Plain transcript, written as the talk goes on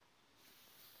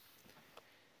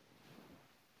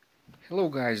Hello,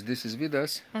 guys, this is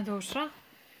Vidas, And Usha?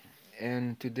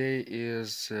 and today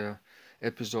is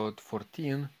episode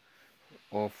 14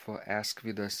 of Ask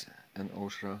Vidas and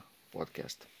Oshra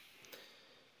podcast.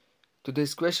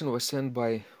 Today's question was sent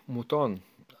by Muton,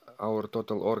 our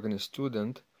total organist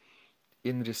student,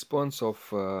 in response of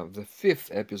the fifth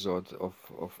episode of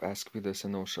Ask Vidas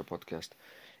and Oshra podcast.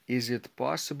 Is it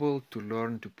possible to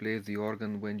learn to play the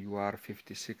organ when you are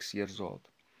 56 years old?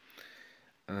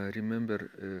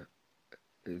 Remember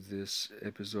this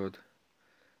episode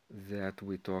that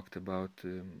we talked about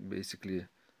basically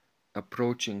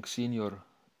approaching senior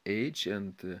age,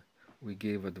 and we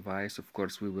gave advice. Of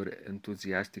course, we were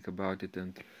enthusiastic about it,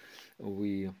 and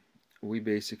we we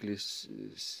basically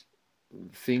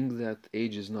think that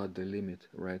age is not the limit,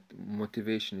 right?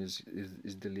 Motivation is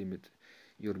the limit.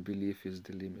 Your belief is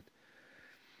the limit.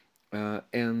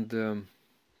 And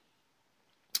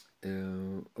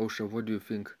Osha, what do you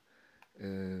think?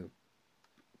 Uh,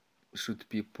 should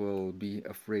people be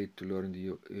afraid to learn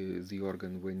the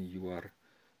organ when you are,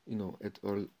 at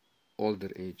older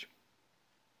age?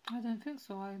 I don't think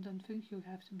so. I don't think you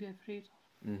have to be afraid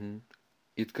of. Mm-hmm.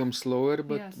 It comes slower,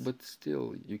 but Yes. but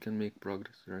still you can make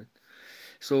progress, right?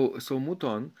 So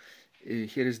Muton,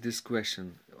 here is this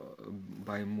question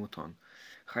by Muton.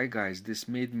 Hi guys, this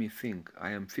made me think. I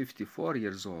am 54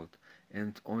 years old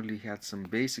and only had some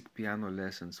basic piano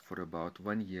lessons for about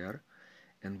 1 year,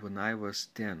 and when I was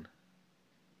 10.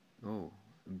 Oh,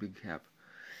 big gap.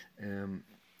 Um,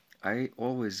 I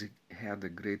always had a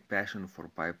great passion for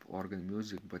pipe organ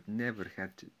music, but never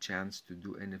had a chance to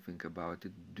do anything about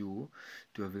it due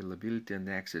to availability and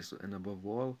access, and above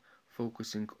all,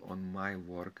 focusing on my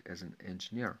work as an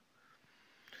engineer.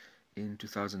 In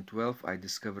 2012, I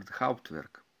discovered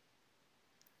Hauptwerk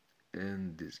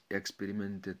and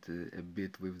experimented a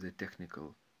bit with the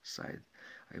technical side.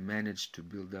 I managed to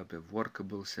build up a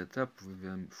workable setup with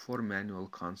a 4 manual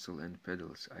console and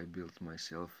pedals I built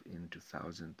myself in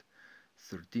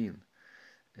 2013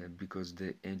 because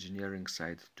the engineering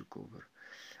side took over.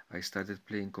 I started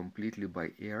playing completely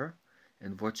by ear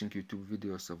and watching YouTube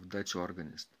videos of Dutch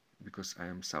organists because I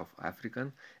am South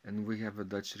African and we have a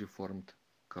Dutch Reformed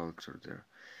culture there.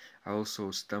 I also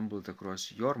stumbled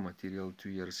across your material 2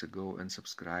 years ago and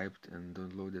subscribed and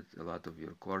downloaded a lot of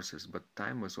your courses, but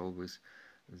time was always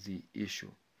the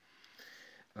issue.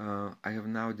 I have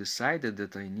now decided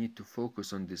that I need to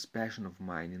focus on this passion of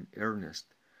mine in earnest,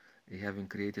 having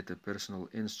created a personal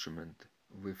instrument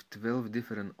with 12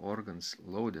 different organs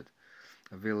loaded,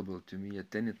 available to me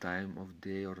at any time of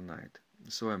day or night.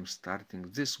 So I'm starting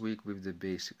this week with the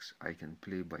basics. I can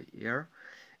play by ear,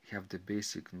 have the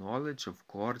basic knowledge of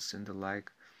chords and the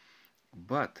like,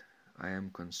 but I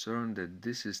am concerned that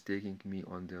this is taking me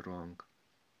on the wrong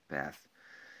path.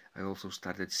 I also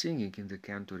started singing in the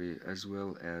cantory as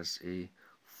well as a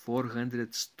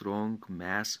 400 strong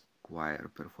mass choir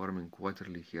performing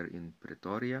quarterly here in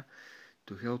Pretoria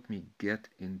to help me get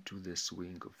into the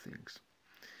swing of things.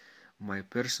 My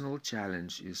personal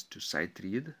challenge is to sight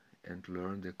read and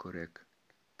learn the correct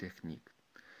technique.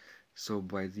 So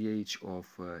by the age of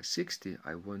 60,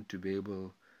 I want to be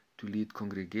able to lead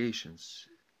congregations,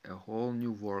 a whole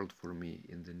new world for me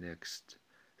in the next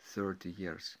 30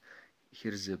 years.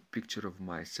 Here's a picture of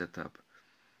my setup,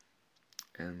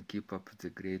 and keep up the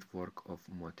great work of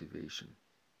motivation.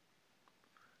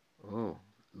 Oh,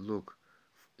 look,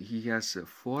 he has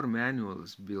 4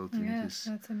 manuals built Yes,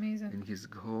 that's amazing. in his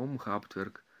home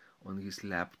Hauptwerk on his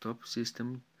laptop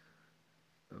system.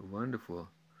 Wonderful.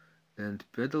 And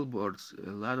pedal boards,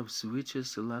 a lot of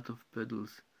switches, a lot of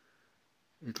pedals.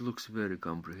 It looks very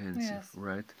comprehensive, Yes,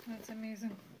 right? that's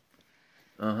amazing.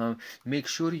 Uh-huh. Make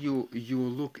sure you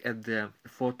look at the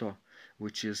photo,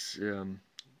 which is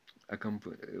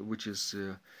which is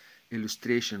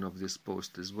illustration of this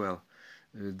post as well.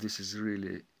 This is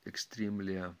really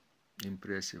extremely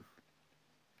impressive.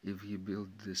 If he built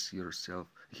this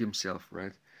himself,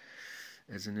 right,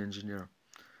 as an engineer.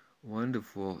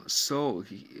 Wonderful. So,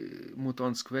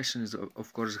 Muton's question is,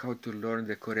 of course, how to learn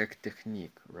the correct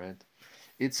technique, right?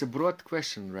 It's a broad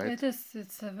question, right? It is.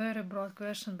 It's a very broad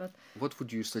question, but What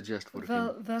would you suggest for him,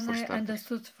 well, when for I starters?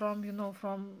 understood from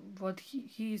from what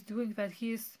he is doing, that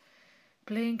he is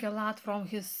playing a lot from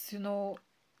his Air.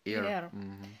 ear,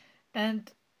 Mm-hmm.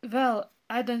 and well,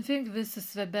 I don't think this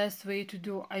is the best way to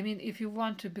do. I mean, if you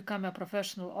want to become a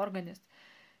professional organist,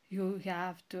 you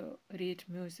have to read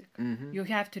music. Mm-hmm. You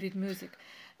have to read music.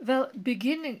 Well,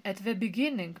 beginning at the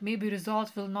beginning, maybe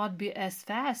results will not be as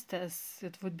fast as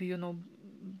it would be,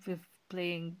 with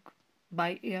playing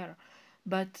by ear,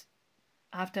 but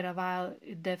after a while,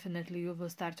 it definitely you will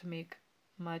start to make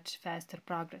much faster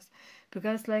progress.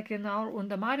 Because like in our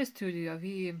Undamari studio,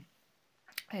 we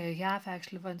have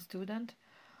actually one student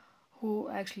who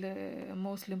actually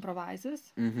mostly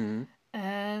improvises, Mm-hmm.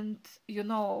 and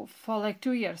for like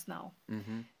 2 years now,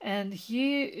 Mm-hmm. and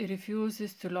he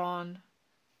refuses to learn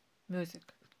music,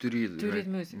 To read, to right? read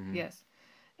music. Mm-hmm. Yes,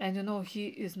 and he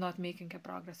is not making a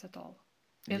progress at all,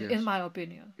 in Yes. my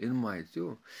opinion. In my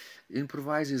too.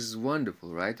 Improvise is wonderful,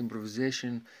 right?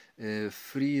 Improvisation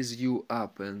frees you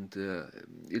up, and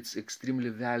it's extremely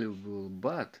valuable.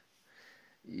 But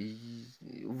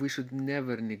we should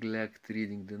never neglect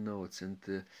reading the notes, and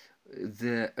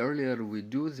the earlier we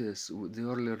do this, the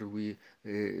earlier we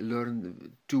learn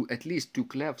at least two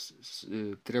clefs,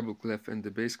 treble clef and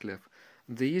the bass clef,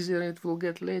 the easier it will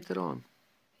get later on.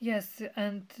 Yes,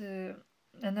 and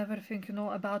another thing,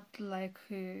 about like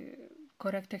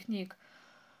correct technique.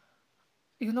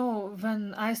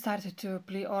 When I started to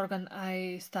play organ,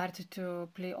 I started to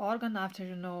play organ after,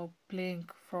 playing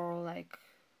for like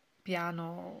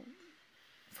piano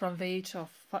from the age of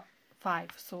 5.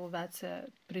 So that's a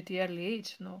pretty early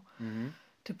age, Mm-hmm.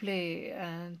 to play.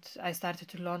 And I started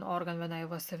to learn organ when I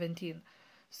was 17.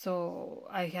 So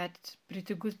I had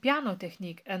pretty good piano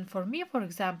technique. And for me, for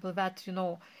example, that,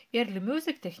 early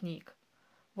music technique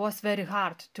was very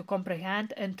hard to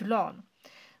comprehend and to learn.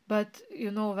 But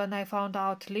when I found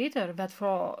out later that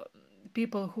for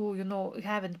people who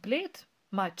haven't played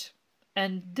much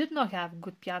and did not have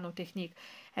good piano technique,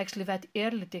 actually that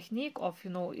early technique of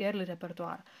early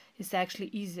repertoire is actually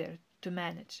easier to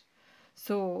manage.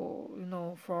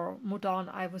 So for Mouton,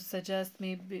 I would suggest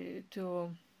maybe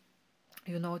to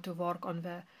work on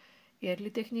the early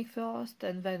technique first,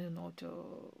 and then to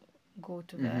go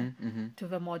to the Mm-hmm.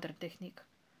 Mm-hmm. modern technique.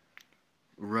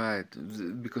 Right,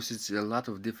 because it's a lot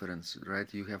of difference,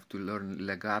 right? You have to learn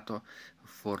legato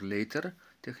for later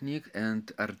technique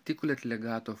and articulate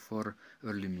legato for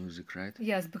early music, right?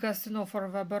 Yes, because for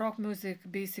the Baroque music,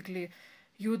 basically,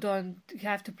 you don't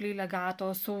have to play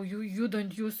legato, so you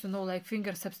don't use like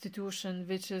finger substitution,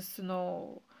 which is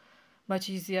much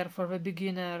easier for the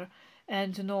beginner,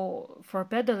 and for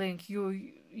pedaling,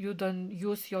 you don't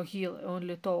use your heel,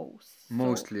 only toes. So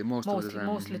Most of the time.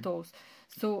 mostly toes.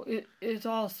 So it's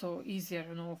also easier,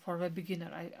 for the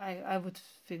beginner. I would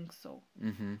think so.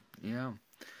 Mm-hmm. Yeah,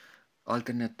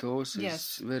 alternate toes is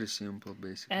Yes. very simple,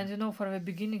 basically. And for the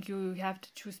beginning, you have to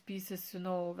choose pieces,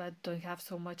 that don't have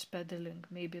so much pedaling.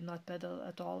 Maybe not pedal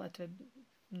at all at a,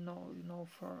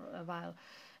 for a while,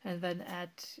 and then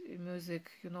add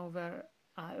music, where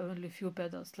are only few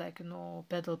pedals, like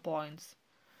pedal points,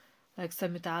 like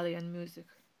some Italian music,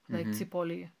 like Mm-hmm.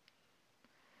 Zipoli.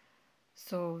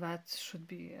 So that should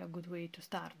be a good way to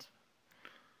start.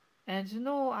 And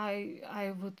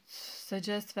I would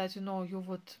suggest that you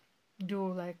would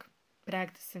do like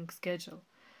practicing schedule.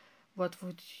 What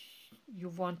would you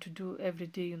want to do every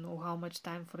day? How much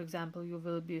time, for example, you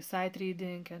will be sight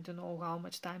reading, and how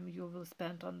much time you will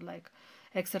spend on like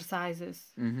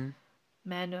exercises, Mm-hmm.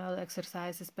 manual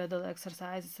exercises, pedal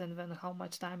exercises, and then how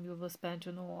much time you will spend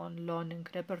on learning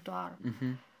repertoire.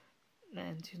 Mm-hmm.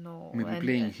 And Maybe and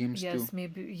playing hymns too. yes,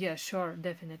 maybe, yeah, sure,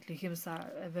 definitely hymns are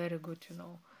a very good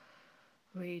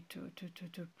way to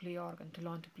play organ, to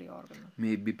learn to play organ.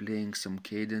 Maybe playing some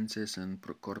cadences and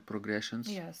chord progressions.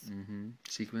 Yes. Mm-hmm.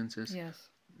 Sequences. Yes.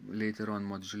 Later on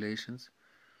modulations.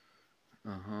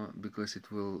 Uh-huh. Because it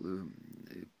will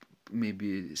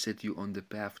maybe set you on the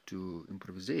path to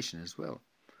improvisation as well.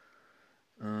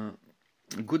 Uh,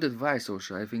 Good advice,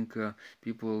 Osha. I think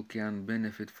people can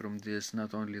benefit from this.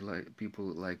 Not only like people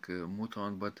like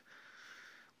Mouton,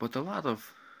 but a lot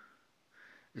of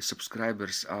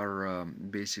subscribers are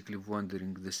basically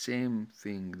wondering the same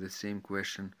thing, the same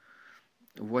question: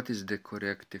 what is the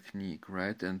correct technique,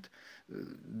 right? And uh,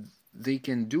 they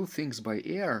can do things by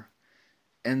ear,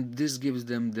 and this gives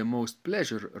them the most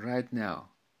pleasure right now,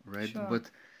 right? Sure.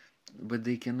 But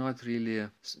they cannot really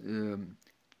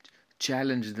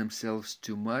challenge themselves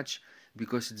too much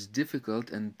because it's difficult,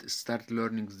 and start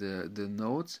learning the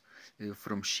notes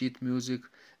from sheet music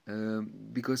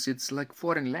because it's like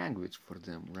foreign language for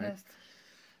them, right? Yes.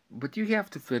 But you have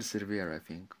to persevere, I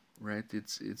think, right?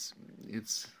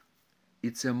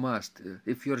 It's a must.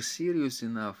 If you're serious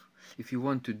enough, if you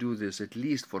want to do this at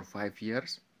least for 5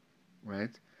 years,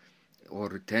 right,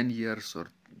 or 10 years or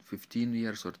 15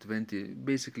 years or 20,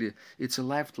 basically it's a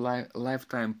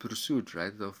lifetime pursuit,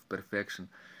 right, of perfection.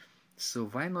 So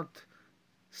why not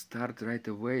start right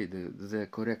away the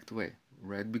correct way,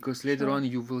 right? Because later Sure. on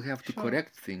you will have to Sure.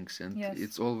 correct things, and Yes.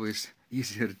 it's always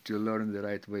easier to learn the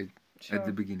right way at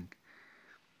the Sure. beginning.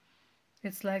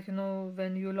 It's like,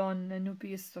 when you learn a new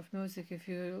piece of music, if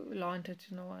you learned it,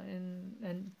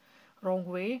 in wrong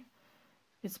way,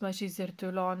 it's much easier to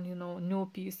learn, new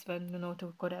piece than,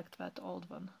 to correct that old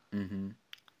one. Mm-hmm.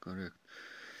 Correct.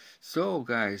 So,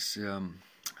 guys,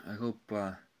 I hope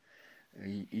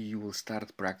you will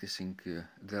start practicing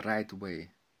the right way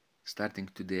starting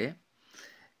today.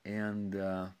 And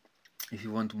if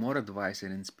you want more advice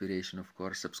and inspiration, of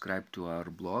course, subscribe to our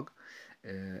blog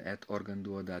at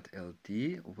organduo.lt,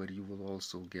 where you will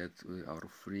also get our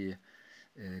free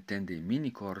 10-day mini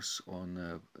course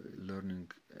on learning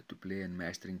to play and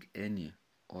mastering any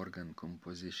organ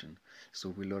composition. So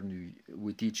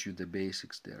we teach you the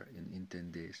basics there in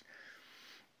 10 days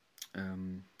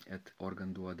at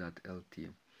organduo.lt.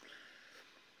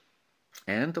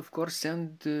 And of course,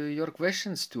 send your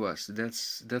questions to us.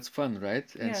 That's fun, right?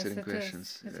 Answering Yes, it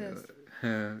questions. is. It is.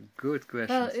 Good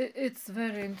Well, questions. it's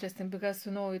very interesting because,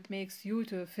 it makes you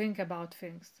to think about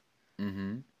things.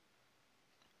 Mm-hmm.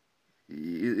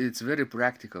 It's very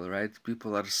practical, right?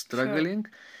 People are Sure. struggling,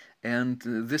 and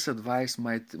this advice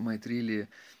might really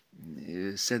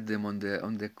set them on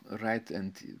the right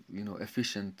and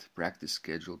efficient practice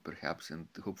schedule, perhaps, and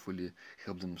hopefully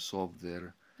help them solve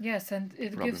their Yes, and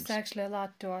it gives problems. actually a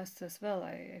lot to us as well.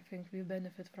 I think we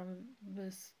benefit from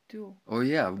this too. Oh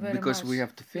yeah, Very because we much.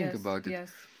 have to think Yes, about it.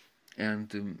 yes.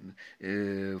 And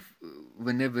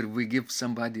whenever we give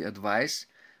somebody advice,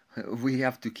 we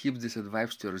have to keep this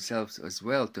advice to ourselves as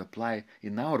well to apply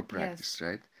in our practice, Yes.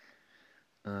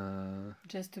 right?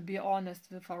 Just to be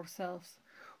honest with ourselves.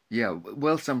 Yeah,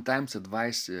 well, sometimes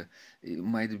advice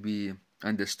might be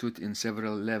understood in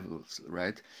several levels,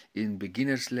 right? In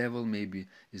beginner's level, maybe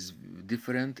is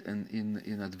different, and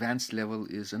in advanced level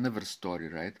is another story,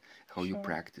 right? How you Sure.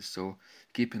 practice. So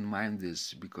keep in mind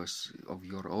this because of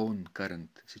your own current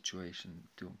situation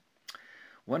too.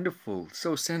 Wonderful.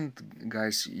 So send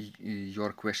guys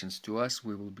your questions to us.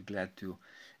 We will be glad to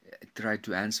try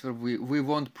to answer. We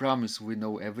won't promise we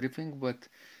know everything, but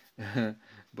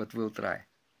but we'll try.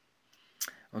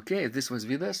 Okay, this was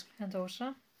Vidas. And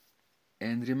Osha,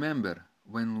 And remember,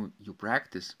 when you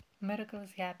practice,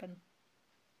 miracles happen.